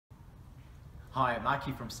Hi, Mark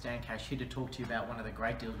here from Stancash, here to talk to you about one of the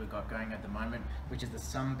great deals we've got going at the moment, which is the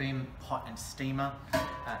Sunbeam Pot and Steamer.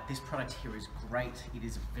 This product here is great. It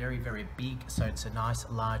is very, very big, so it's a nice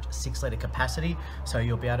large 6 litre capacity, so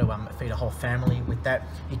you'll be able to feed a whole family with that.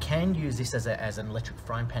 You can use this as an electric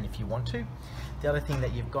frying pan if you want to. The other thing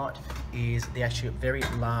that you've got is the actually very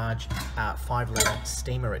large 5 litre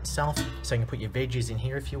steamer itself, so you can put your veggies in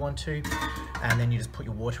here if you want to, and then you just put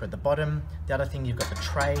your water at the bottom. The other thing, you've got the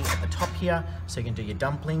tray at the top here, so you can do your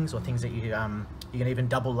dumplings or things that you can even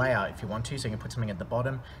double layer if you want to, so you can put something at the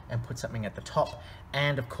bottom and put something at the top.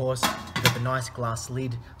 And of course, you've got the nice glass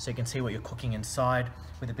lid so you can see what you're cooking inside,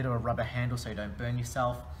 with a bit of a rubber handle so you don't burn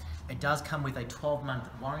yourself. It does come with a 12-month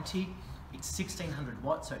warranty. It's 1600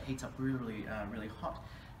 watts, so it heats up really hot.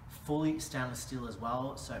 Fully stainless steel as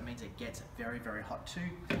well, so it means it gets very, very hot too.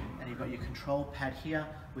 And you've got your control pad here,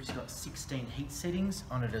 which has got 16 heat settings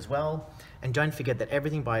on it as well. And don't forget that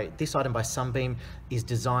everything by this item by Sunbeam is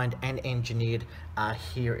designed and engineered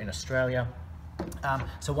here in Australia.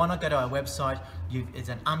 So why not go to our website? It's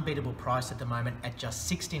an unbeatable price at the moment at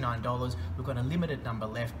just $69. We've got a limited number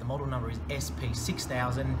left. The model number is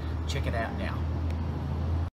SP6000. Check it out now.